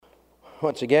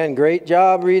Once again, great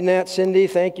job reading that, Cindy.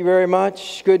 Thank you very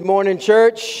much. Good morning,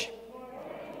 church.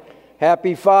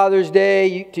 Happy Father's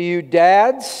Day to you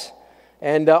dads.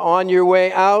 And on your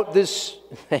way out this,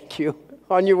 thank you,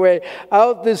 on your way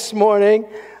out this morning,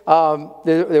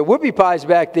 the whoopie pie's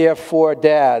back there for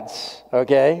dads,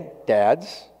 okay?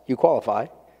 Dads, you qualify.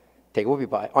 Take a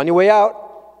whoopie pie. On your way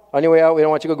out, we don't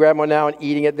want you to go grab one now and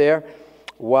eating it there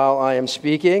while I am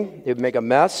speaking. It would make a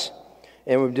mess.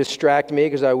 And it would distract me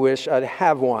because I wish I'd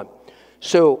have one.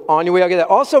 So on your way, I'll get that.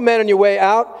 Also, men, on your way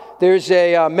out, there's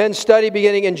a men's study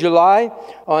beginning in July.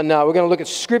 We're going to look at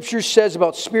Scripture says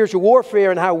about spiritual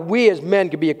warfare and how we as men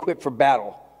can be equipped for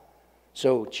battle.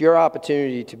 So it's your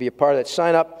opportunity to be a part of that.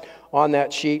 Sign up on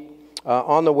that sheet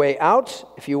on the way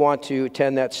out if you want to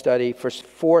attend that study for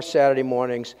 4 Saturday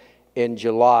mornings in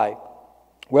July.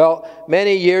 Well,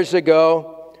 many years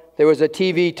ago, there was a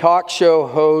TV talk show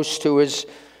host who was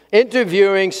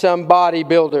interviewing some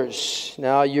bodybuilders.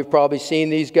 Now, you've probably seen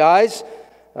these guys.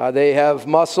 They have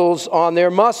muscles on their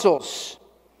muscles.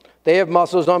 They have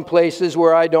muscles on places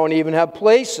where I don't even have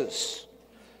places.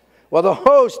 Well, the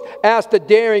host asked a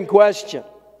daring question.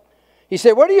 He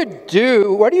said, what do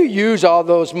you use all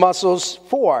those muscles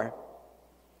for?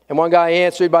 And one guy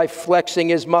answered by flexing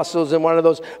his muscles in one of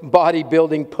those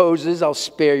bodybuilding poses. I'll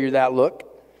spare you that look.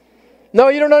 No,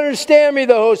 you don't understand me,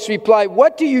 the host replied.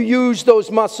 What do you use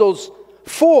those muscles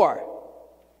for?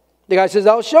 The guy says,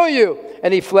 I'll show you.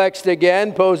 And he flexed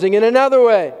again, posing in another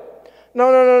way.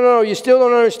 No, you still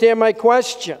don't understand my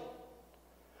question.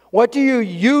 What do you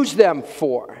use them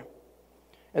for?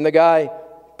 And the guy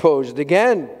posed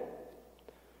again.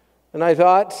 And I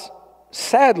thought,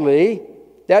 sadly,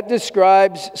 that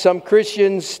describes some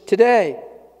Christians today.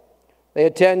 They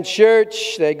attend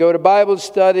church, they go to Bible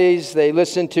studies, they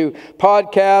listen to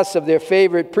podcasts of their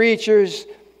favorite preachers,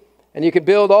 and you can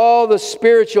build all the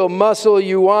spiritual muscle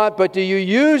you want, but do you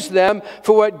use them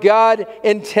for what God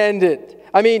intended?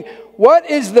 I mean, what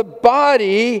is the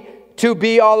body to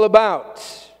be all about?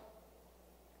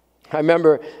 I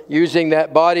remember using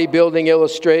that bodybuilding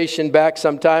illustration back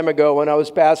some time ago when I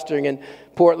was pastoring in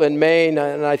Portland, Maine,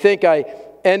 and I think I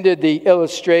ended the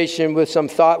illustration with some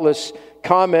thoughtless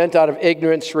comment out of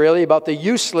ignorance, really, about the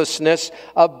uselessness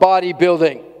of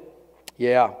bodybuilding.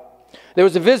 Yeah. There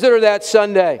was a visitor that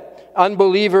Sunday,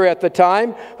 unbeliever at the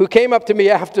time, who came up to me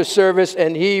after service,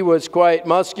 and he was quite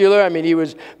muscular. I mean, he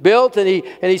was built, and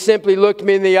he simply looked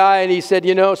me in the eye, and he said,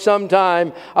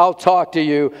 sometime I'll talk to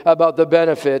you about the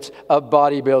benefits of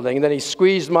bodybuilding. And then he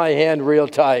squeezed my hand real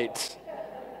tight.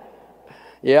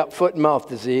 Yep, foot and mouth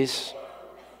disease.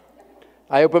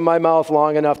 I opened my mouth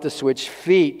long enough to switch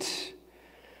feet.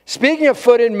 Speaking of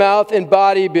foot and mouth and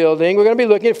bodybuilding, we're going to be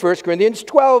looking at 1 Corinthians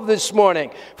 12 this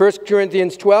morning. 1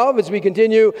 Corinthians 12 as we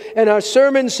continue in our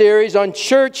sermon series on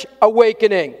church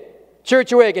awakening.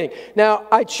 Church awakening. Now,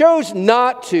 I chose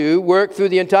not to work through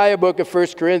the entire book of 1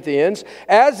 Corinthians,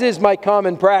 as is my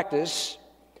common practice,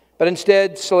 but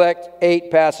instead select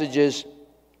 8 passages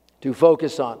to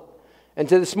focus on. And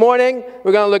this morning,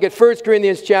 we're going to look at 1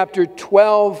 Corinthians chapter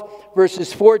 12,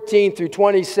 verses 14 through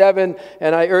 27.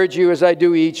 And I urge you, as I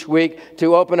do each week,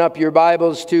 to open up your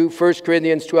Bibles to 1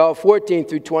 Corinthians 12, 14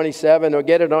 through 27, or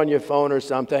get it on your phone or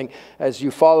something as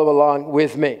you follow along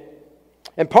with me.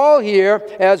 And Paul here,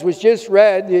 as was just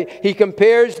read, he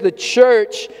compares the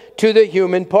church to the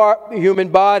human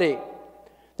body.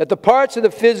 That the parts of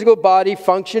the physical body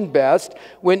function best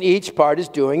when each part is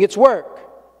doing its work.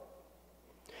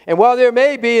 And while there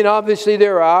may be, and obviously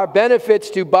there are,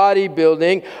 benefits to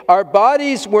bodybuilding, our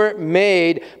bodies weren't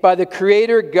made by the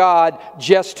Creator God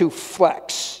just to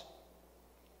flex.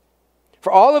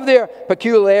 For all of their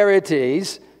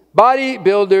peculiarities,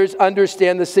 bodybuilders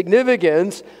understand the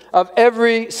significance of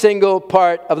every single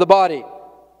part of the body.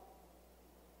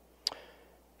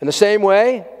 In the same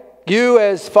way, you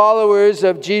as followers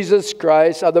of Jesus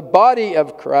Christ are the body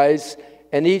of Christ,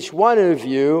 and each one of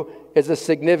you is a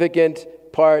significant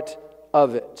part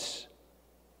of it.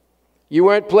 You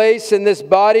weren't placed in this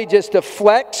body just to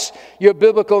flex your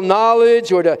biblical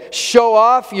knowledge or to show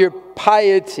off your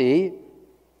piety.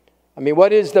 I mean,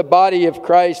 what is the body of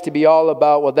Christ to be all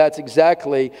about? Well, that's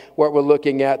exactly what we're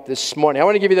looking at this morning. I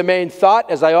want to give you the main thought,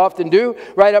 as I often do,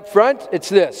 right up front. It's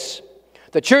this.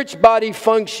 The church body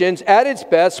functions at its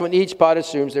best when each part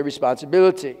assumes their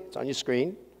responsibility. It's on your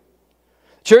screen.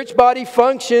 Church body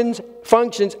functions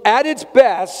at its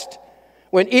best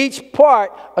when each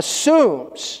part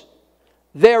assumes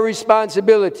their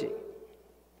responsibility.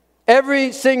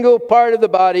 Every single part of the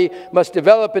body must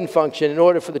develop and function in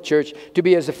order for the church to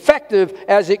be as effective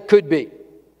as it could be.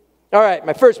 All right,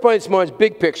 my first point this morning is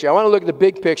big picture. I want to look at the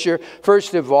big picture,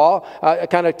 first of all,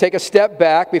 kind of take a step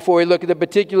back before we look at the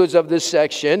particulars of this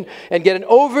section and get an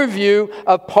overview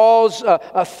of Paul's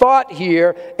thought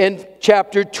here in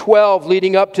chapter 12,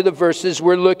 leading up to the verses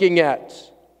we're looking at.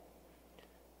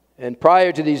 And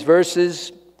prior to these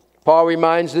verses, Paul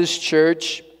reminds this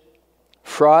church,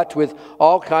 fraught with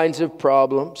all kinds of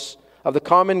problems, of the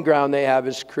common ground they have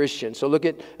as Christians. So look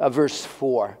at verse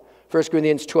 4. 1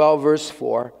 Corinthians 12, verse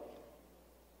 4.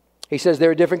 He says,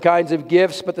 there are different kinds of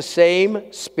gifts, but the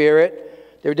same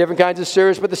Spirit. There are different kinds of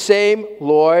service, but the same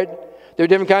Lord. There are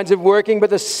different kinds of working, but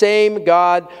the same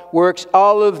God works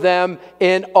all of them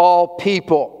in all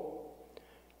people.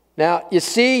 Now, you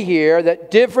see here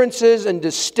that differences and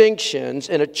distinctions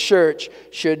in a church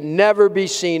should never be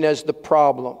seen as the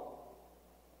problem.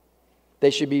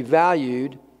 They should be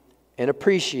valued and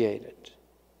appreciated.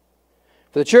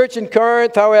 For the church in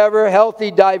Corinth, however,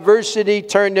 healthy diversity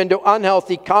turned into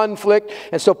unhealthy conflict.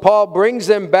 And so Paul brings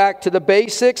them back to the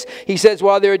basics. He says,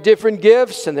 while there are different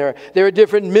gifts and there are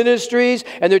different ministries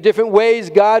and there are different ways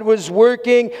God was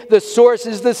working, the source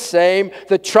is the same.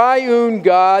 The triune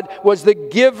God was the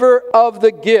giver of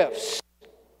the gifts.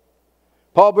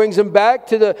 Paul brings them back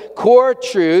to the core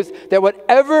truth that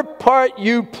whatever part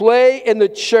you play in the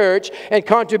church and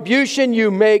contribution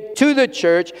you make to the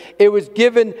church, it was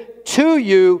given to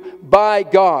you by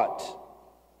God.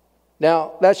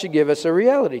 Now, that should give us a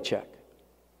reality check.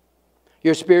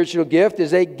 Your spiritual gift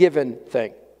is a given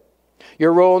thing.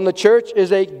 Your role in the church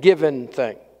is a given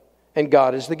thing. And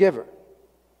God is the giver.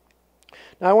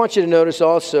 Now, I want you to notice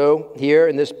also here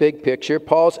in this big picture,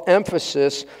 Paul's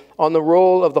emphasis on the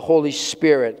role of the Holy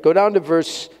Spirit. Go down to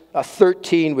verse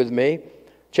 13 with me.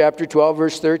 Chapter 12,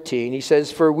 verse 13, he says,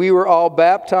 for we were all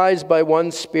baptized by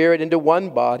one Spirit into one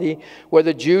body,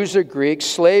 whether Jews or Greeks,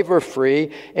 slave or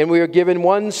free, and we are given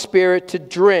one Spirit to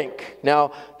drink.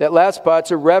 Now, that last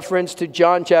part's a reference to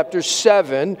John chapter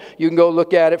 7. You can go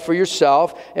look at it for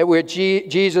yourself, and where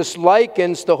Jesus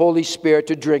likens the Holy Spirit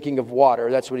to drinking of water.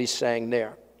 That's what he's saying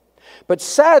there. But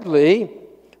sadly,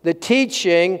 the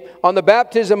teaching on the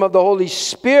baptism of the Holy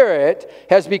Spirit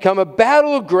has become a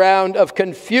battleground of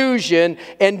confusion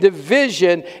and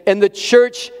division in the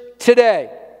church today.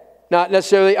 Not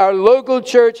necessarily our local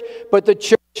church, but the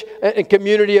church and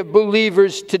community of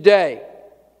believers today.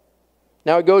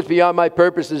 Now, it goes beyond my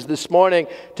purposes this morning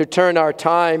to turn our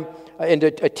time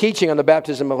into a teaching on the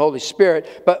baptism of the Holy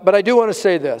Spirit. But I do want to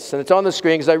say this, and it's on the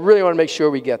screen because I really want to make sure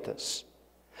we get this.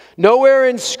 Nowhere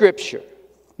in Scripture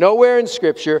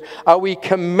are we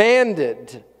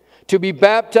commanded to be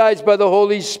baptized by the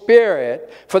Holy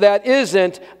Spirit, for that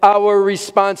isn't our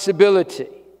responsibility.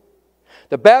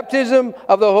 The baptism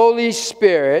of the Holy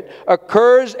Spirit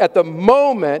occurs at the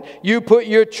moment you put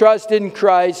your trust in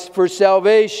Christ for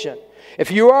salvation. If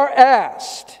you are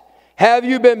asked, have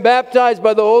you been baptized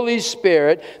by the Holy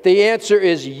Spirit? The answer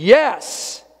is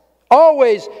yes.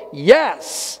 Always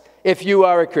yes, if you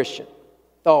are a Christian.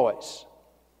 Always.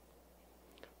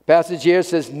 The passage here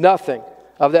says nothing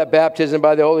of that baptism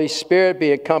by the Holy Spirit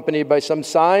being accompanied by some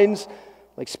signs,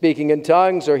 like speaking in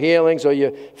tongues or healings, or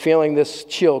you feeling this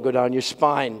chill go down your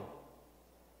spine.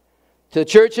 To the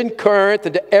church in Corinth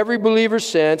and to every believer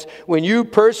since, when you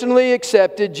personally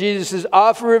accepted Jesus'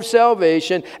 offer of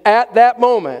salvation, at that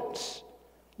moment,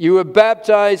 you were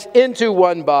baptized into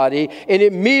one body and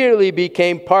immediately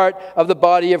became part of the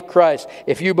body of Christ.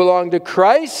 If you belong to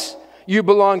Christ, you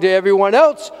belong to everyone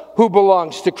else who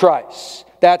belongs to Christ.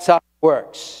 That's how it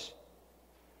works.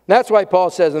 And that's why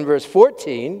Paul says in verse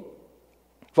 14,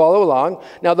 follow along,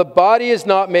 now the body is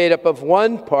not made up of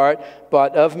one part,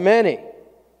 but of many.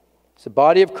 It's the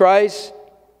body of Christ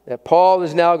that Paul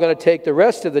is now going to take the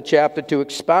rest of the chapter to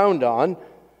expound on.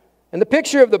 And the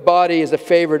picture of the body is a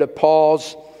favorite of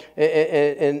Paul's,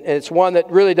 and it's one that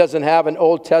really doesn't have an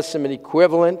Old Testament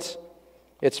equivalent.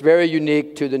 It's very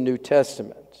unique to the New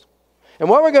Testament. And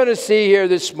what we're going to see here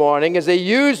this morning is he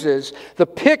uses the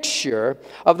picture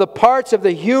of the parts of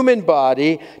the human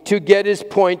body to get his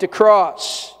point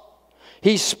across.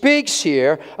 He speaks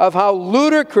here of how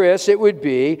ludicrous it would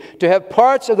be to have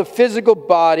parts of the physical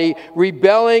body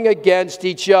rebelling against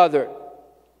each other.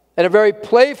 In a very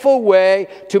playful way,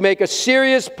 to make a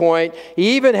serious point,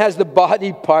 he even has the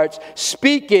body parts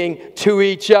speaking to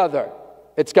each other.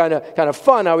 It's kind of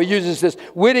fun how he uses this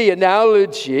witty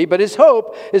analogy, but his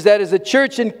hope is that as the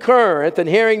church in Corinth and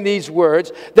hearing these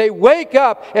words, they wake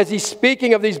up as he's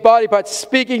speaking of these body parts,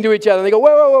 speaking to each other, and they go,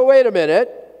 wait a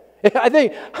minute. I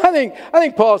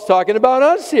think Paul's talking about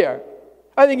us here.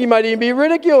 I think he might even be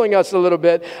ridiculing us a little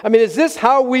bit. I mean, is this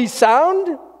how we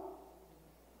sound?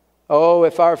 Oh,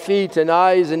 if our feet and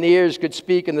eyes and ears could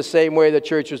speak in the same way the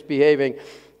church was behaving,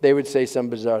 they would say some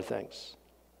bizarre things.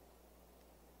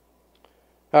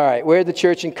 All right, where did the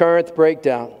church in Corinth break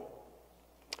down?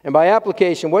 And by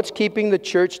application, what's keeping the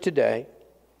church today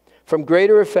from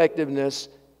greater effectiveness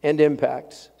and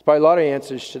impact? There's probably a lot of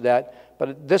answers to that,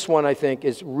 but this one, I think,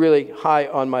 is really high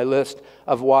on my list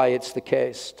of why it's the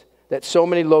case that so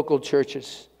many local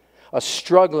churches are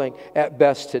struggling at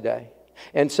best today,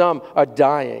 and some are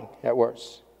dying at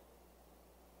worst.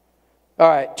 All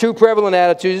right, 2 prevalent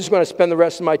attitudes. I'm just going to spend the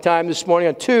rest of my time this morning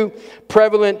on 2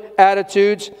 prevalent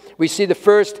attitudes. We see the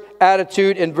first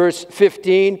attitude in verse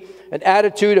 15, an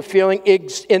attitude of feeling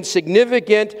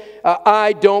insignificant.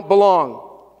 I don't belong.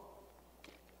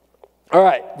 All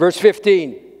right, verse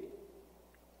 15.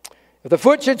 If the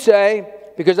foot should say,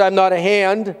 because I'm not a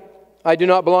hand, I do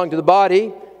not belong to the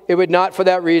body, it would not for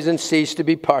that reason cease to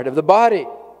be part of the body.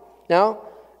 Now,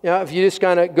 if you just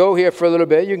kind of go here for a little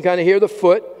bit, you can kind of hear the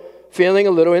foot feeling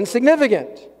a little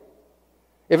insignificant.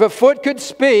 If a foot could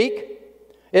speak,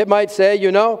 it might say,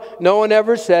 no one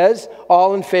ever says,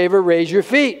 all in favor, raise your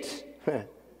feet.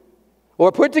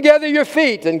 Or put together your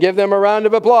feet and give them a round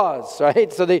of applause,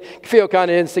 right? So they feel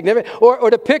kind of insignificant. Or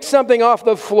to pick something off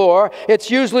the floor, it's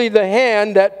usually the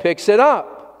hand that picks it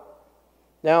up.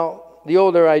 Now, the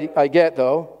older I get,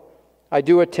 though, I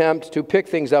do attempt to pick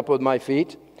things up with my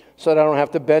feet so that I don't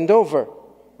have to bend over,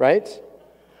 right?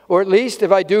 Or at least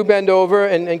if I do bend over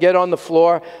and get on the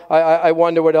floor, I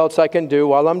wonder what else I can do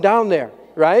while I'm down there,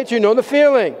 right? You know the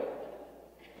feeling.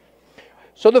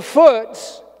 So the foot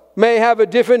may have a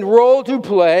different role to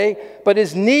play, but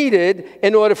is needed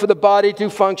in order for the body to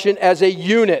function as a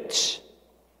unit.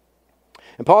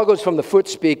 And Paul goes from the foot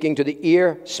speaking to the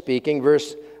ear speaking,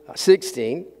 verse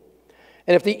 16.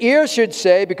 And if the ear should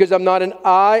say, because I'm not an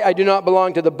eye, I do not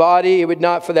belong to the body, it would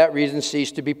not for that reason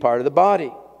cease to be part of the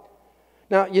body.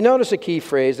 Now, you notice a key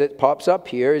phrase that pops up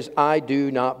here is, I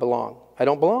do not belong. I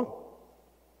don't belong.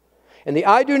 And the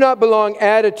I do not belong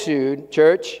attitude,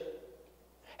 church,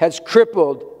 has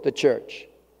crippled the church.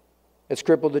 It's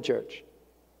crippled the church.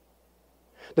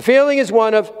 The feeling is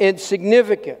one of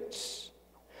insignificance.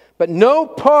 But no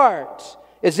part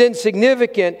is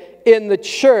insignificant in the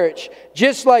church,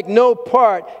 just like no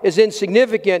part is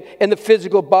insignificant in the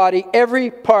physical body.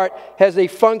 Every part has a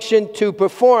function to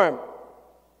perform.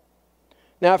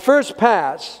 Now, at first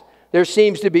pass, there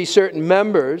seems to be certain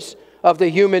members of the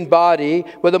human body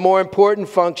with a more important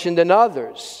function than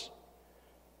others.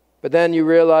 But then you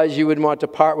realize you wouldn't want to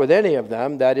part with any of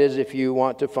them. That is, if you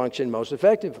want to function most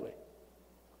effectively.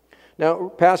 Now,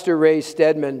 Pastor Ray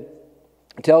Stedman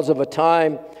tells of a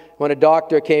time when a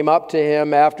doctor came up to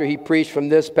him after he preached from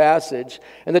this passage.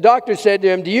 And the doctor said to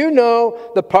him, do you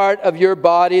know the part of your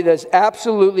body that's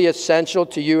absolutely essential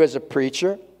to you as a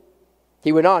preacher?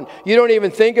 He went on, you don't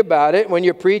even think about it when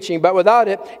you're preaching, but without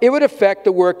it, it would affect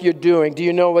the work you're doing. Do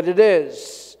you know what it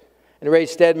is? And Ray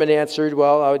Stedman answered,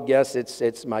 well, I would guess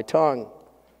it's my tongue.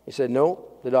 He said, no,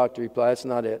 the doctor replied, that's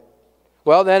not it.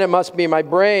 Well, then it must be my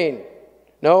brain.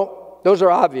 No, those are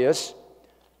obvious.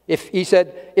 He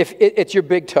said, it's your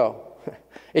big toe.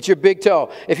 It's your big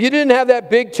toe. If you didn't have that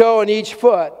big toe on each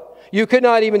foot, you could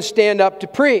not even stand up to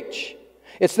preach.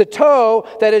 It's the toe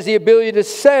that has the ability to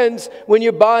sense when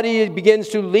your body begins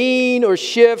to lean or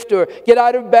shift or get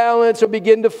out of balance or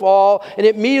begin to fall, and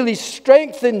it immediately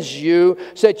strengthens you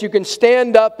so that you can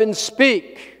stand up and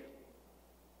speak.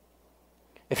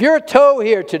 If you're a toe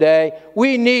here today,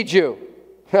 we need you.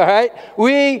 All right?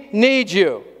 We need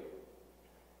you.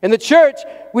 In the church,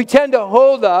 we tend to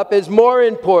hold up as more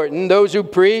important those who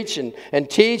preach and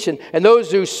teach and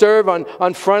those who serve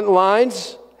on front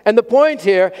lines. And the point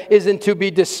here isn't to be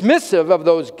dismissive of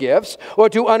those gifts or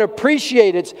to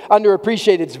underappreciate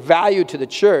its value to the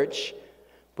church.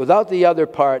 Without the other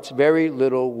parts, very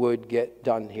little would get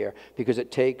done here because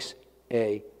it takes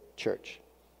a church.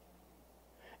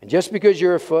 And just because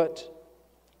you're a foot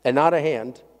and not a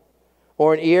hand,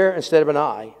 or an ear instead of an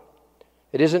eye,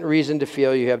 it isn't reason to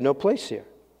feel you have no place here.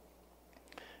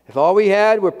 If all we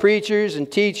had were preachers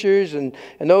and teachers and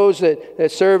those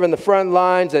that serve in the front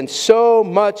lines, then so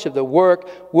much of the work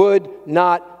would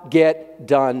not get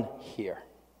done here.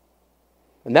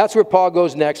 And that's where Paul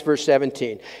goes next, verse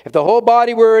 17. If the whole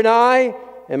body were an eye,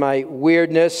 and my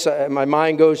weirdness, my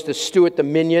mind goes to Stuart the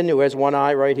Minion, who has one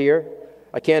eye right here.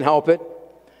 I can't help it.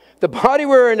 If the body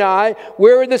were an eye,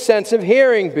 where would the sense of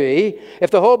hearing be?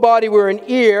 If the whole body were an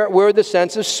ear, where would the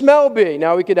sense of smell be?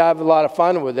 Now, we could have a lot of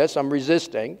fun with this. I'm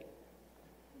resisting.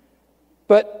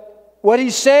 But what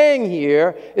he's saying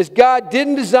here is God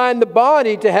didn't design the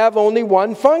body to have only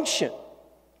one function.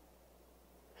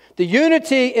 The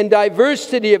unity and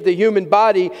diversity of the human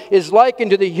body is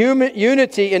likened to the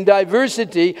unity and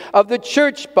diversity of the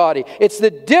church body. It's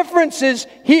the differences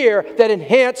here that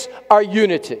enhance our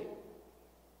unity.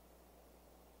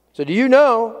 So do you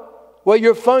know what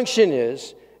your function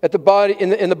is at the body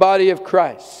in the body of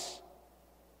Christ?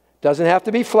 Doesn't have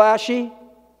to be flashy.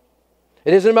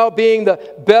 It isn't about being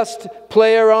the best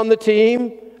player on the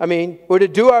team. I mean, we're to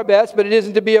do our best, but it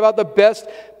isn't to be about the best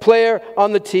player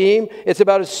on the team. It's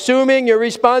about assuming your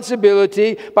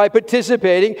responsibility by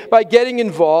participating, by getting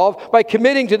involved, by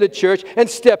committing to the church, and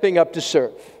stepping up to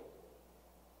serve.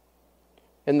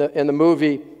 In the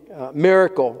movie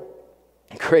Miracle,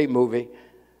 great movie,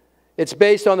 it's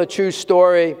based on the true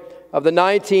story of the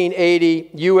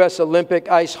 1980 U.S.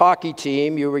 Olympic ice hockey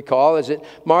team, you recall, as it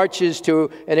marches to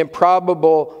an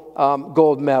improbable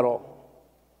gold medal.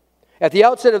 At the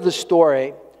outset of the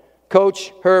story,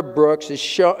 Coach Herb Brooks is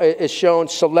shown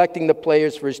selecting the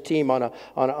players for his team on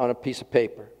a piece of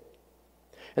paper.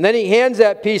 And then he hands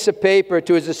that piece of paper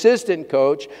to his assistant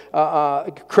coach,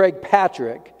 Craig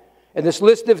Patrick, and this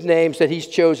list of names that he's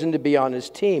chosen to be on his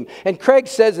team. And Craig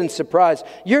says in surprise,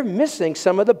 "You're missing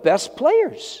some of the best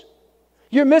players.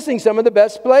 You're missing some of the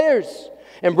best players."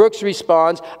 And Brooks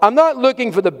responds, "I'm not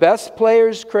looking for the best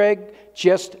players, Craig,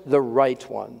 just the right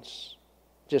ones.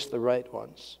 Just the right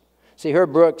ones." See,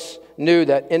 Herb Brooks knew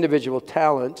that individual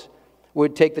talent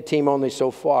would take the team only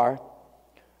so far.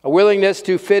 A willingness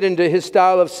to fit into his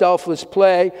style of selfless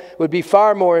play would be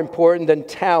far more important than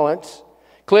talent.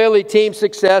 Clearly, team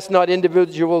success, not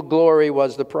individual glory,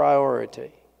 was the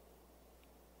priority.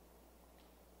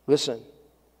 Listen,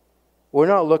 we're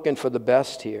not looking for the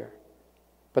best here,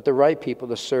 but the right people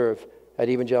to serve at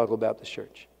Evangelical Baptist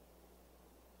Church.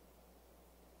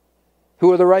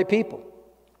 Who are the right people?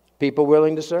 People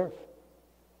willing to serve.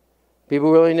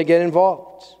 People willing to get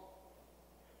involved.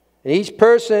 And each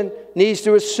person needs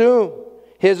to assume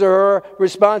his or her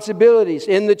responsibilities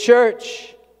in the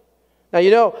church. Now, you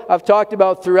know, I've talked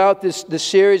about throughout this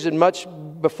series and much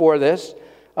before this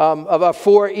about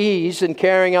 4 E's in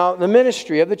carrying out the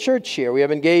ministry of the church here. We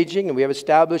have engaging and we have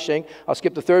establishing. I'll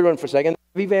skip the third one for a second.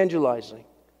 Evangelizing.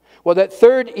 Well, that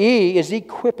third E is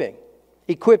equipping.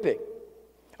 Equipping.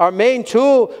 Our main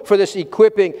tool for this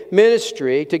equipping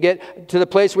ministry to get to the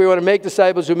place where we want to make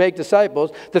disciples who make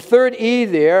disciples, the third E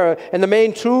there, and the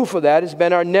main tool for that has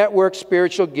been our Network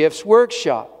Spiritual Gifts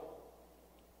Workshop.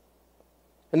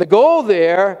 And the goal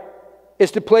there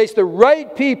is to place the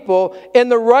right people in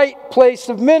the right place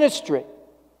of ministry.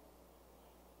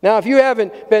 Now, if you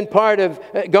haven't been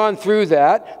gone through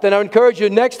that, then I would encourage you,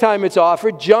 next time it's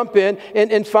offered, jump in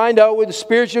and find out what the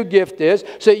spiritual gift is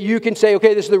so that you can say,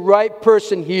 okay, this is the right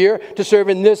person here to serve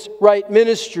in this right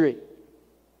ministry.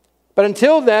 But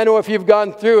until then, or if you've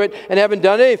gone through it and haven't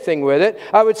done anything with it,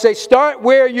 I would say start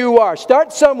where you are.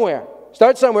 Start somewhere.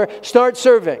 Start somewhere. Start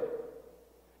serving.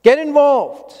 Get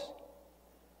involved.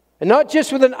 And not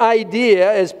just with an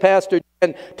idea, as Pastor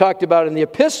Jen talked about in the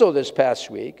epistle this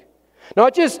past week.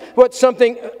 Not just what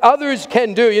something others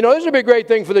can do. You know, this would be a great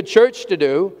thing for the church to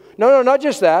do. No, not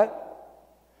just that.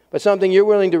 But something you're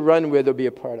willing to run with or be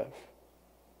a part of.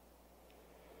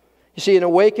 You see, an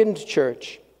awakened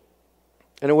church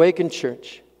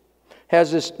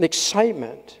has this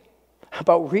excitement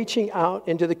about reaching out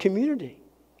into the community.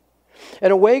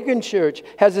 An awakened church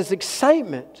has this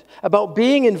excitement about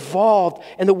being involved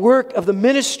in the work of the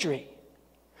ministry.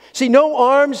 See, no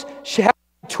arms shall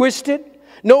be twisted.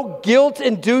 No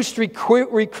guilt-induced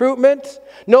recruitment.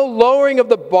 No lowering of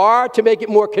the bar to make it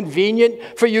more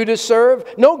convenient for you to serve.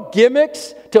 No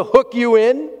gimmicks to hook you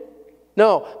in.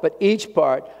 No, but each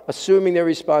part assuming their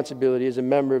responsibility as a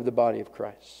member of the body of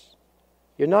Christ.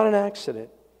 You're not an accident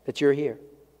that you're here.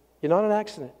 You're not an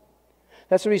accident.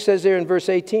 That's what he says there in verse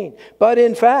 18. But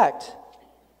in fact,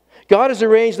 God has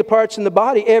arranged the parts in the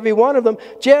body, every one of them,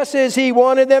 just as he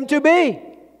wanted them to be.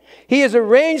 He has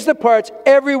arranged the parts,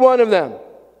 every one of them.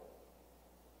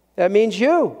 That means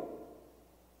you.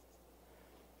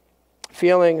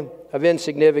 Feeling of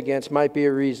insignificance might be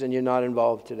a reason you're not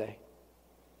involved today.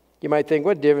 You might think,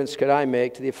 what difference could I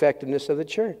make to the effectiveness of the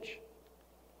church?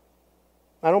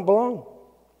 I don't belong.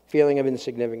 Feeling of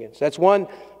insignificance. That's one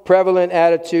prevalent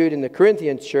attitude in the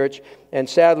Corinthian church, and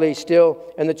sadly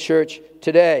still in the church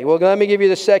today. Well, let me give you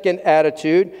the second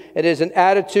attitude. It is an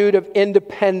attitude of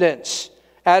independence.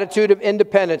 Attitude of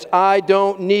independence. I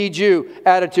don't need you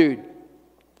attitude.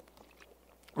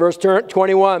 Verse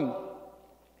 21.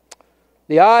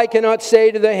 The eye cannot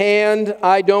say to the hand,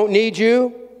 I don't need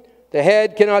you. The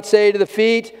head cannot say to the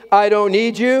feet, I don't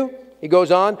need you. He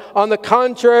goes on the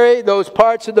contrary, those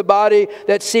parts of the body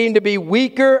that seem to be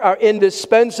weaker are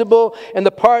indispensable, and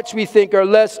the parts we think are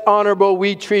less honorable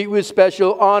we treat with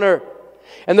special honor.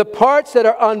 And the parts that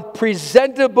are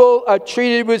unpresentable are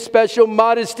treated with special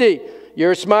modesty.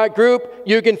 You're a smart group,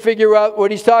 you can figure out what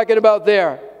he's talking about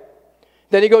there.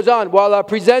 Then he goes on, while our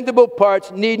presentable parts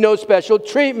need no special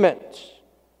treatment.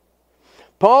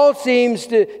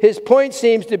 His point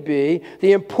seems to be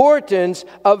the importance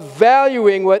of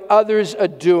valuing what others are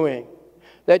doing.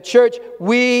 That church,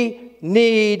 we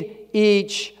need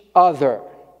each other.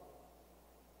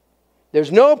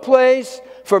 There's no place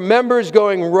for members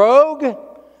going rogue,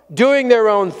 doing their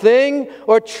own thing,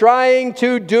 or trying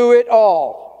to do it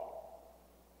all.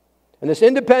 And this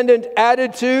independent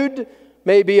attitude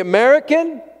may be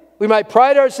American. We might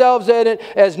pride ourselves in it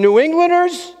as New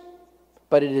Englanders,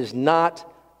 but it is not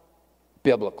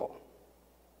biblical.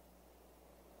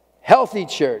 Healthy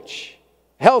church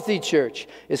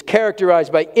is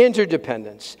characterized by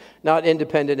interdependence, not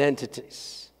independent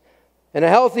entities. In a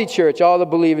healthy church, all the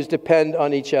believers depend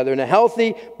on each other. In a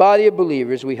healthy body of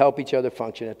believers, we help each other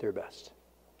function at their best.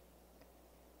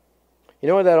 You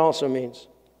know what that also means?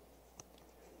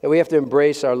 That we have to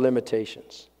embrace our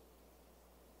limitations.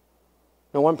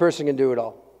 No one person can do it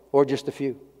all, or just a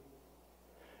few.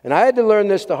 And I had to learn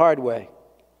this the hard way.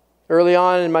 Early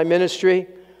on in my ministry,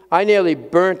 I nearly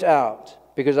burnt out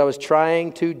because I was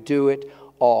trying to do it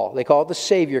all. They call it the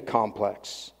Savior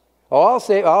complex.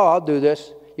 I'll do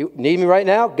this. You need me right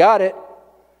now? Got it.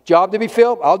 Job to be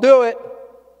filled? I'll do it.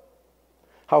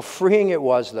 How freeing it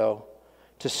was, though,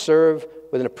 to serve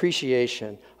with an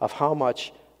appreciation of how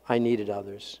much I needed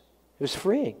others. It was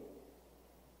freeing.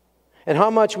 And how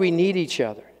much we need each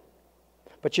other.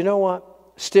 But you know what?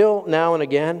 Still, now and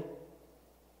again,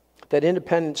 that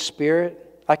independent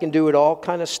spirit, I can do it all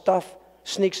kind of stuff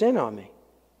sneaks in on me.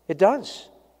 It does.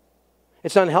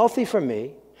 It's unhealthy for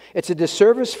me. It's a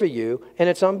disservice for you, and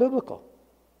it's unbiblical.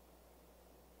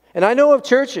 And I know of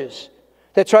churches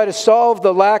that try to solve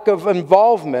the lack of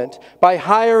involvement by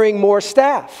hiring more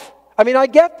staff. I mean, I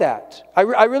get that. I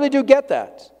really do get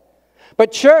that.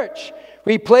 But church,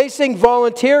 replacing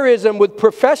volunteerism with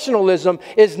professionalism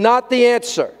is not the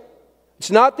answer.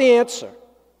 It's not the answer.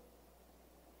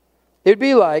 It'd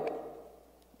be like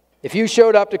if you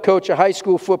showed up to coach a high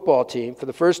school football team for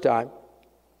the first time,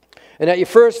 and at your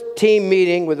first team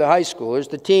meeting with the high schoolers,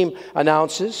 the team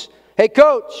announces, "Hey,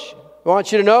 coach, I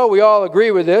want you to know, we all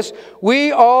agree with this,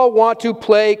 we all want to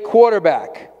play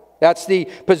quarterback. That's the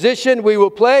position we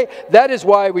will play. That is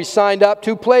why we signed up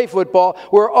to play football.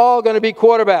 We're all going to be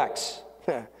quarterbacks."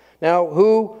 Now,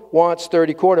 who wants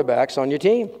 30 quarterbacks on your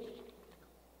team?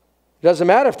 It doesn't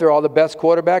matter if they're all the best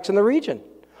quarterbacks in the region.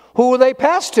 Who will they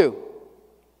pass to?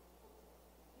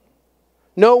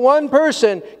 No one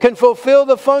person can fulfill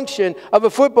the function of a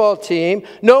football team.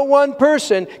 No one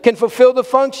person can fulfill the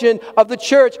function of the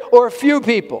church or a few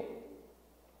people.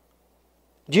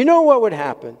 Do you know what would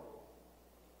happen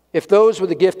if those with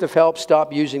the gift of help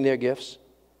stopped using their gifts?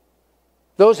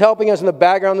 Those helping us in the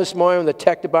background this morning in the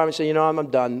tech department say, I'm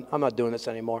done. I'm not doing this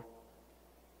anymore.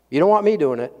 You don't want me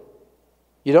doing it.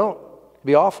 You don't. It'd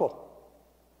be awful.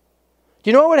 Do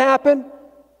you know what would happen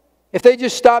if they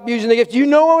just stopped using the gift? Do you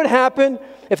know what would happen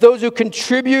if those who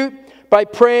contribute by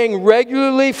praying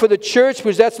regularly for the church,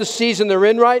 because that's the season they're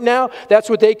in right now, that's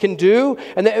what they can do?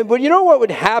 But you know what would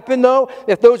happen, though,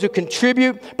 if those who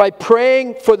contribute by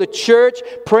praying for the church,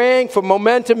 praying for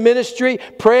Momentum Ministry,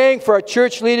 praying for our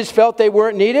church leaders felt they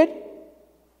weren't needed?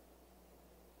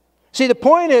 See, the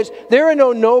point is, there are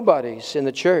no nobodies in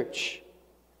the church.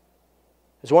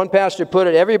 As one pastor put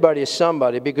it, everybody is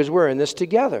somebody because we're in this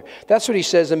together. That's what he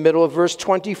says in the middle of verse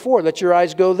 24. Let your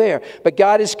eyes go there. But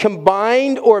God has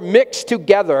combined or mixed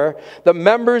together the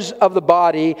members of the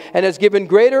body and has given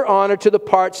greater honor to the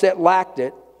parts that lacked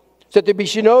it, so that there be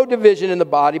no division in the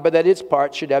body, but that its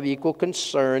parts should have equal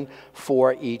concern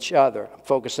for each other. I'm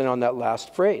focusing on that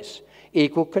last phrase,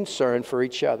 equal concern for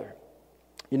each other.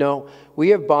 We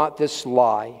have bought this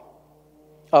lie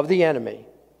of the enemy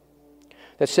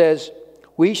that says,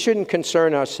 we shouldn't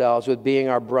concern ourselves with being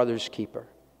our brother's keeper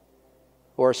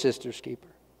or our sister's keeper.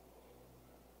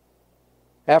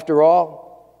 After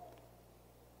all,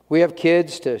 we have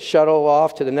kids to shuttle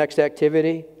off to the next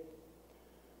activity.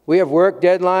 We have work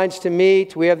deadlines to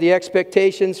meet. We have the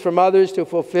expectations from others to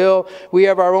fulfill. We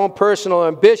have our own personal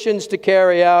ambitions to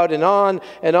carry out, and on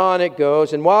it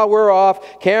goes. And while we're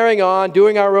off carrying on,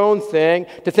 doing our own thing,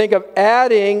 to think of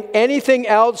adding anything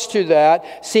else to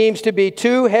that seems to be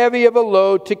too heavy of a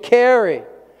load to carry.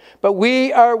 But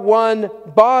we are one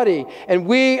body, and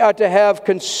we are to have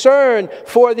concern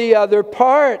for the other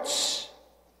parts.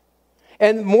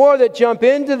 And the more that jump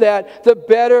into that, the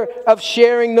better of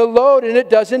sharing the load, and it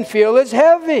doesn't feel as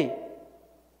heavy.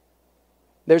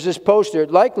 There's this poster.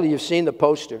 Likely you've seen the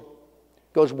poster.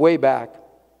 It goes way back.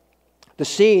 The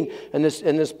scene in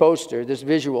this poster, this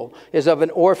visual, is of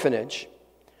an orphanage.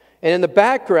 And in the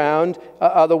background,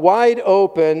 the wide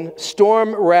open,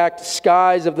 storm-racked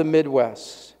skies of the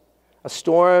Midwest. A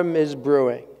storm is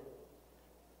brewing.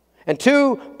 And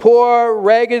two poor,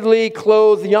 raggedly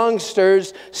clothed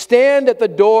youngsters stand at the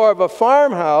door of a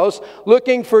farmhouse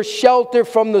looking for shelter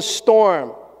from the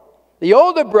storm. The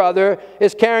older brother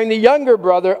is carrying the younger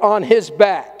brother on his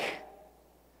back.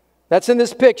 That's in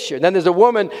this picture. Then there's a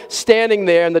woman standing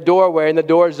there in the doorway, and the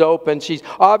door's open. She's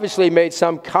obviously made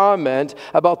some comment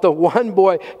about the one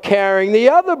boy carrying the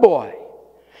other boy.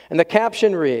 And the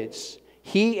caption reads,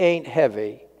 "He ain't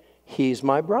heavy, he's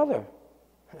my brother."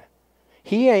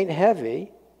 He ain't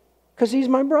heavy because he's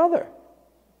my brother.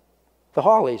 The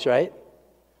Hollies, right?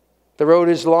 The road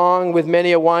is long with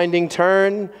many a winding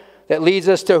turn that leads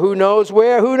us to who knows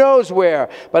where.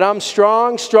 But I'm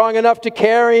strong enough to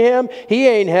carry him. He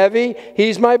ain't heavy,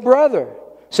 he's my brother.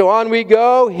 So on we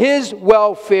go. His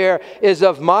welfare is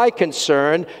of my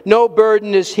concern. No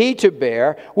burden is he to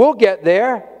bear. We'll get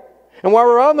there. And while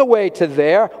we're on the way to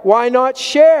there, why not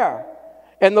share?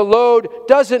 And the load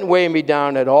doesn't weigh me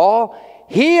down at all.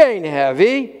 He ain't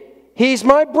heavy, he's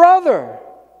my brother.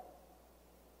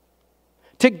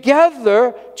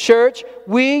 Together, church,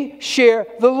 we share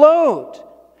the load.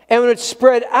 And when it's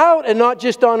spread out and not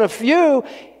just on a few,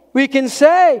 we can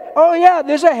say, oh yeah,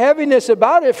 there's a heaviness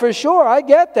about it for sure. I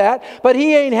get that. But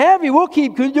he ain't heavy. We'll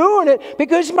keep doing it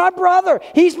because he's my brother.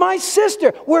 He's my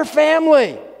sister. We're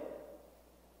family.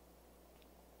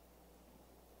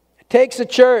 It takes a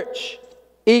church,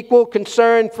 equal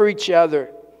concern for each other.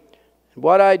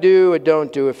 What I do and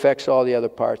don't do affects all the other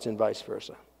parts and vice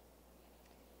versa.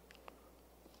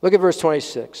 Look at verse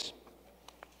 26.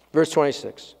 Verse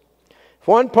 26. If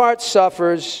one part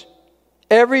suffers,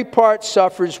 every part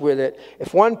suffers with it.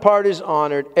 If one part is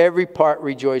honored, every part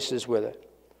rejoices with it.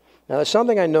 Now there's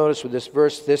something I noticed with this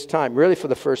verse this time, really for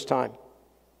the first time.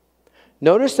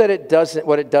 Notice that it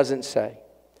doesn't say.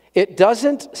 It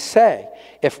doesn't say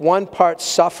if one part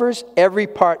suffers, every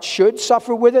part should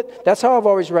suffer with it. That's how I've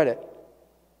always read it.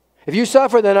 If you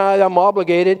suffer, then I'm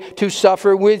obligated to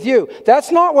suffer with you.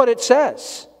 That's not what it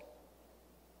says.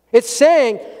 It's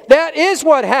saying that is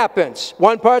what happens.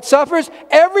 One part suffers,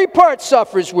 every part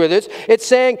suffers with it. It's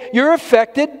saying you're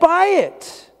affected by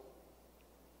it.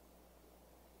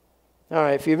 All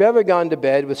right, if you've ever gone to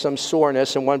bed with some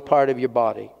soreness in one part of your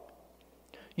body,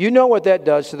 you know what that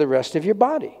does to the rest of your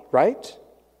body, right?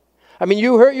 I mean,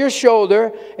 you hurt your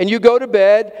shoulder and you go to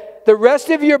bed. The rest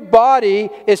of your body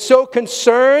is so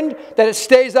concerned that it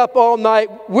stays up all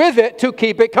night with it to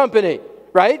keep it company,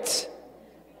 right?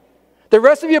 The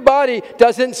rest of your body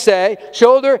doesn't say,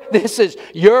 shoulder, this is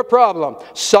your problem.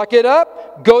 Suck it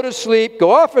up, go to sleep, go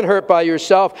off and hurt by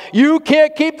yourself. You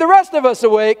can't keep the rest of us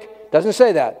awake. Doesn't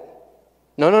say that.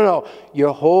 No.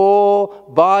 Your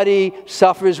whole body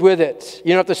suffers with it. You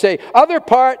don't have to say, other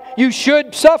part, you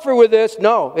should suffer with this.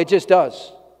 No, it just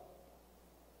does.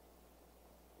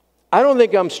 I don't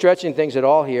think I'm stretching things at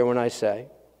all here when I say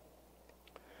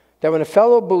that when a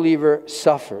fellow believer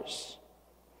suffers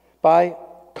by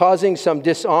causing some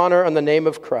dishonor in the name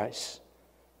of Christ,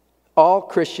 all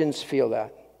Christians feel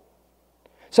that.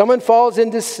 Someone falls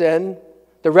into sin,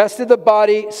 the rest of the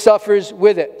body suffers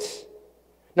with it.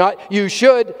 Not you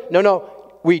should, no,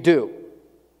 we do.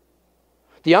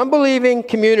 The unbelieving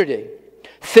community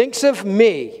thinks of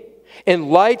me in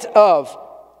light of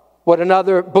what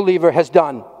another believer has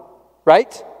done.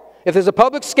 Right? If there's a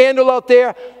public scandal out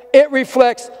there, it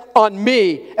reflects on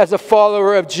me as a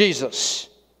follower of Jesus.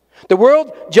 The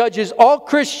world judges all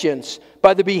Christians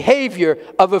by the behavior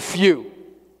of a few.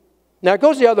 Now, it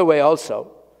goes the other way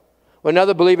also. When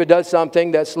another believer does something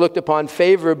that's looked upon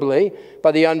favorably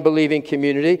by the unbelieving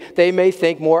community, they may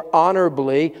think more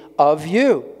honorably of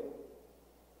you.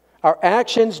 Our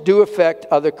actions do affect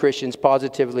other Christians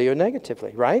positively or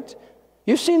negatively, right?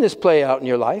 You've seen this play out in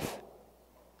your life.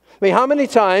 I mean, how many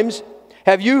times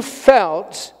have you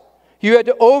felt you had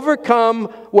to overcome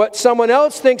what someone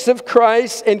else thinks of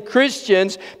Christ and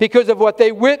Christians because of what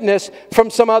they witnessed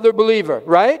from some other believer,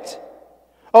 right?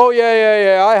 Oh,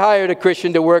 yeah, I hired a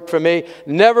Christian to work for me.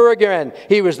 Never again.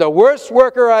 He was the worst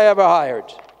worker I ever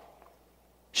hired.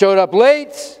 Showed up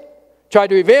late, tried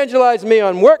to evangelize me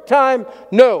on work time.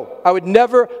 No, I would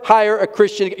never hire a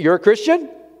Christian. You're a Christian?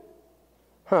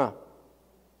 Huh.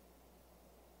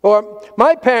 Or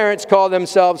my parents call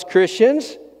themselves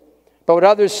Christians, but what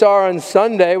others saw on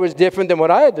Sunday was different than what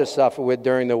I had to suffer with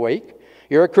during the week.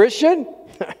 You're a Christian?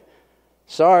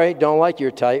 Sorry, don't like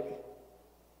your type.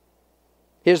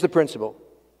 Here's the principle.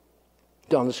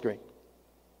 It's on the screen.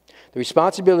 The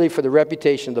responsibility for the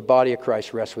reputation of the body of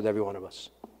Christ rests with every one of us.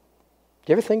 Do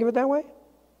you ever think of it that way?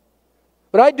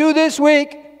 What I do this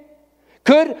week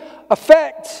could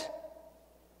affect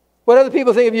what other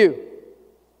people think of you.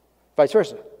 Vice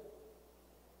versa.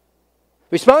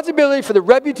 Responsibility for the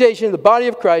reputation of the body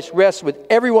of Christ rests with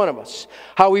every one of us.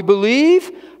 How we believe,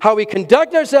 how we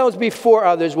conduct ourselves before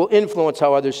others will influence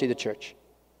how others see the church.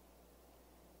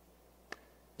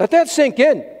 Let that sink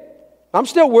in. I'm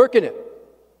still working it.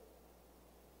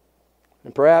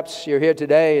 And perhaps you're here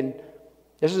today and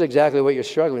this is exactly what you're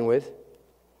struggling with.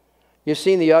 You've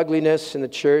seen the ugliness in the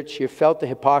church. You've felt the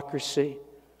hypocrisy.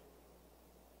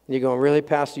 And you're going, really,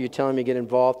 Pastor, you're telling me to get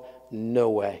involved? No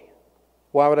way.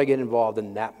 Why would I get involved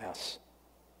in that mess?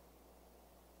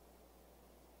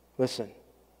 Listen,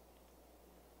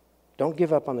 don't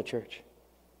give up on the church.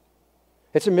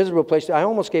 It's a miserable place. I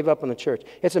almost gave up on the church.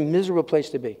 It's a miserable place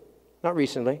to be. Not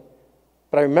recently,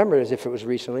 but I remember it as if it was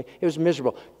recently. It was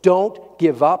miserable. Don't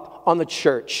give up on the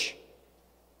church.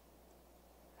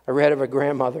 I read of a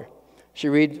grandmother. She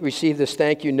received this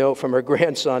thank you note from her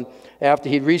grandson after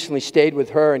he'd recently stayed with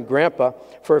her and Grandpa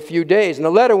for a few days. And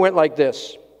the letter went like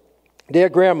this. Dear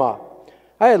Grandma,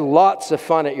 I had lots of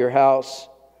fun at your house.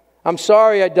 I'm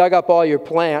sorry I dug up all your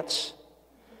plants.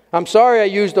 I'm sorry I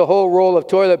used a whole roll of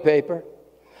toilet paper.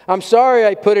 I'm sorry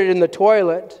I put it in the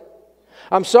toilet.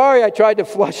 I'm sorry I tried to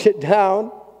flush it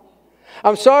down.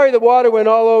 I'm sorry the water went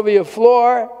all over your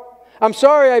floor. I'm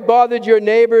sorry I bothered your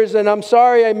neighbors, and I'm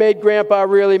sorry I made Grandpa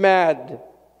really mad.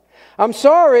 I'm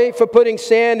sorry for putting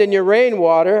sand in your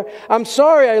rainwater. I'm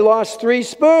sorry I lost 3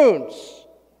 spoons.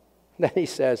 Then he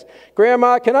says,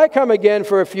 Grandma, can I come again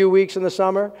for a few weeks in the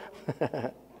summer?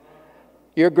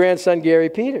 Your grandson, Gary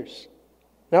Peters.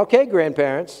 Okay,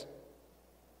 grandparents.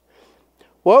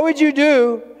 What would you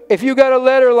do if you got a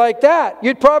letter like that?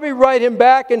 You'd probably write him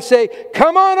back and say,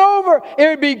 come on over. It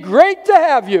would be great to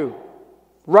have you.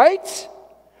 Right?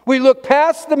 We look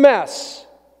past the mess.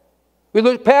 We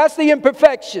look past the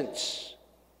imperfections.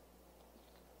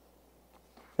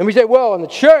 And we say, well, in the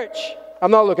church,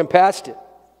 I'm not looking past it.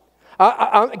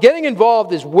 Getting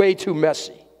involved is way too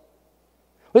messy.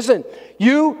 Listen,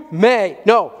 you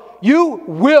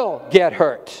will get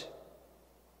hurt.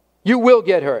 You will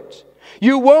get hurt.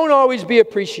 You won't always be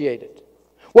appreciated.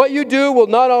 What you do will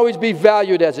not always be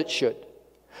valued as it should.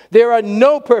 There are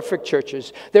no perfect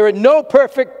churches. There are no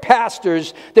perfect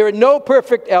pastors. There are no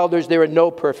perfect elders. There are no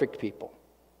perfect people.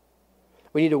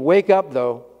 We need to wake up,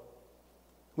 though.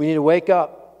 We need to wake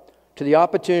up to the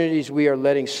opportunities we are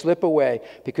letting slip away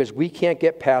because we can't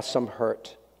get past some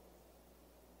hurt.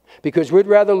 Because we'd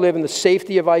rather live in the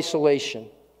safety of isolation,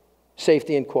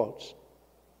 safety in quotes.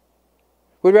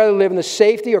 We'd rather live in the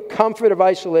safety or comfort of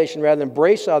isolation rather than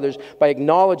embrace others by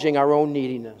acknowledging our own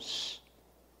neediness.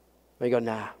 And you go,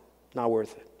 nah, not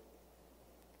worth it.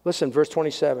 Listen, verse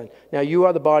 27. Now you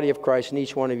are the body of Christ and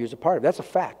each one of you is a part of it. That's a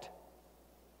fact.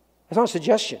 That's not a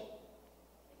suggestion.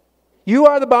 You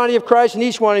are the body of Christ and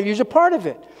each one of you is a part of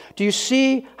it. Do you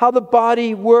see how the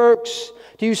body works?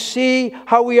 Do you see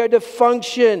how we are to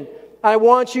function? I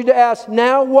want you to ask,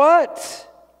 now what?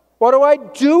 What do I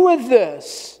do with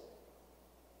this?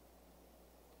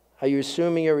 Are you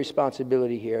assuming your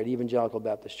responsibility here at Evangelical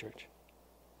Baptist Church?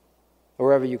 Or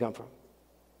wherever you come from?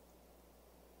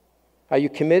 Are you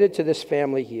committed to this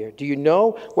family here? Do you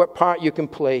know what part you can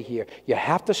play here? You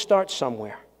have to start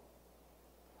somewhere.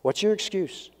 What's your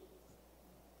excuse?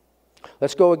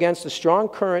 Let's go against the strong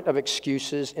current of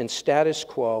excuses and status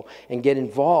quo and get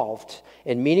involved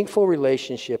in meaningful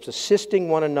relationships, assisting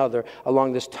one another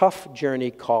along this tough journey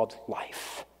called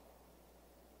life.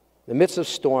 In the midst of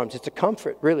storms, it's a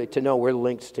comfort, really, to know we're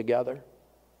linked together.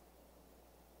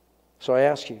 So I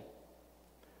ask you,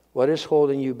 what is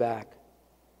holding you back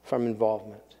from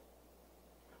involvement?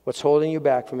 What's holding you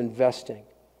back from investing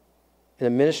in the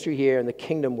ministry here, in the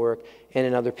kingdom work, and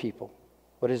in other people?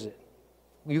 What is it?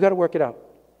 You got to work it out.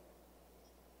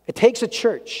 It takes a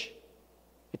church.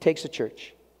 It takes a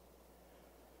church.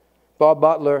 Bob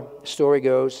Butler, the story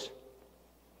goes,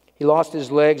 he lost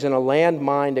his legs in a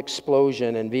landmine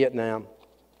explosion in Vietnam.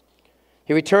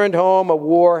 He returned home a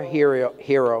war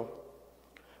hero.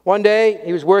 One day,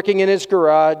 he was working in his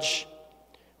garage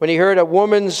when he heard a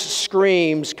woman's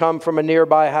screams come from a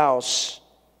nearby house.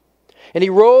 And he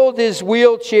rolled his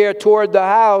wheelchair toward the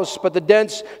house, but the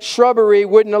dense shrubbery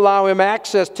wouldn't allow him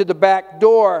access to the back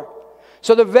door.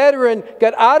 So the veteran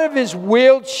got out of his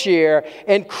wheelchair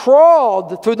and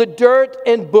crawled through the dirt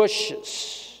and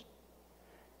bushes.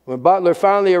 When Butler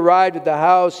finally arrived at the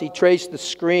house, he traced the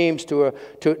screams to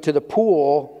the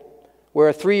pool where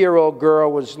a 3-year-old girl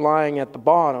was lying at the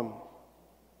bottom.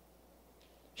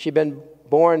 She'd been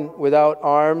born without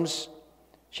arms.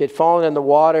 She had fallen in the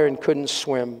water and couldn't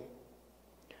swim.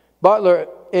 Butler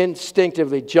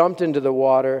instinctively jumped into the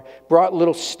water, brought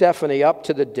little Stephanie up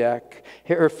to the deck.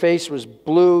 Her face was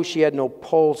blue. She had no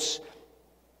pulse.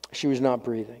 She was not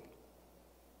breathing.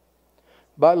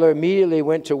 Butler immediately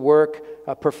went to work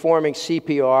performing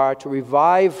CPR to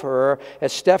revive her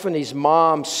as Stephanie's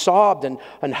mom sobbed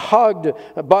and hugged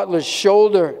Butler's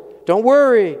shoulder. "Don't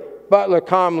worry," Butler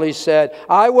calmly said.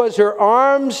 "I was her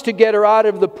arms to get her out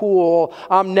of the pool.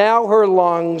 I'm now her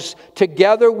lungs.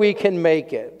 Together we can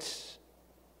make it."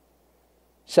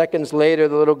 Seconds later,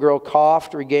 the little girl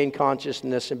coughed, regained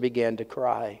consciousness, and began to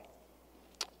cry.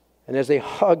 And as they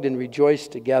hugged and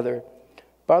rejoiced together,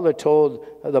 Butler told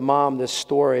the mom this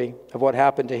story of what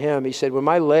happened to him. He said, "When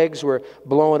my legs were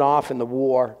blown off in the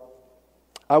war,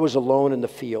 I was alone in the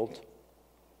field.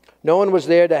 No one was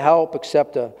there to help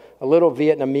except a little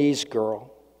Vietnamese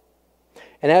girl.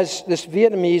 And as this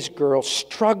Vietnamese girl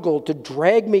struggled to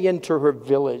drag me into her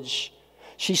village,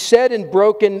 she said in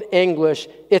broken English,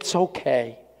 'It's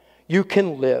okay. You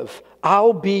can live.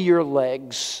 I'll be your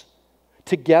legs.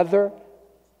 Together,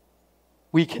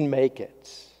 we can make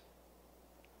it.'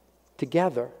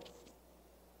 Together,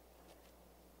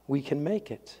 we can make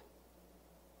it."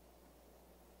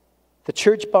 The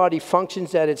church body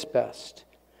functions at its best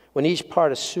when each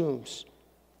part assumes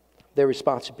their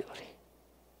responsibility.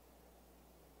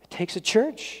 It takes a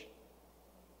church.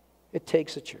 It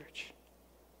takes a church.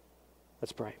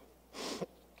 Let's pray.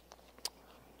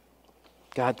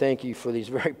 God, thank you for these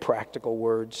very practical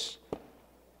words.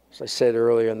 As I said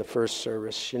earlier in the first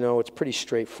service, it's pretty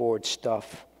straightforward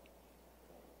stuff.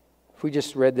 If we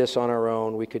just read this on our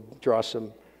own, we could draw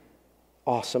some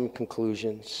awesome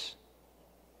conclusions.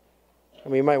 I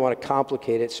mean, you might want to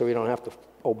complicate it so we don't have to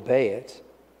obey it,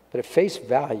 but at face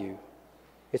value,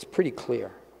 it's pretty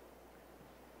clear.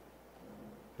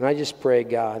 And I just pray,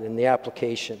 God, in the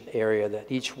application area,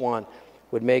 that each one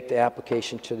would make the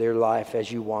application to their life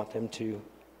as you want them to.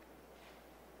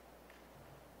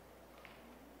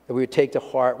 That we would take to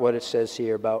heart what it says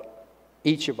here about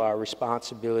each of our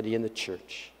responsibility in the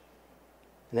church,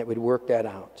 and that we'd work that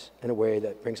out in a way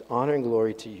that brings honor and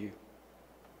glory to you.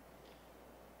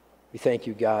 We thank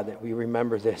you, God, that we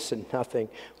remember this and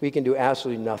we can do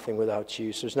absolutely nothing without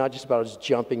you. So it's not just about us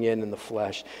jumping in the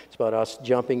flesh. It's about us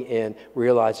jumping in,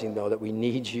 realizing, though, that we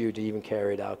need you to even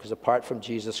carry it out. Because apart from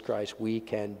Jesus Christ, we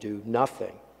can do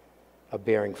nothing of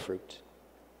bearing fruit.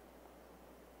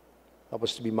 Help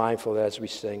us to be mindful as we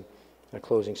sing a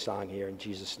closing song here. In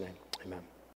Jesus' name, amen.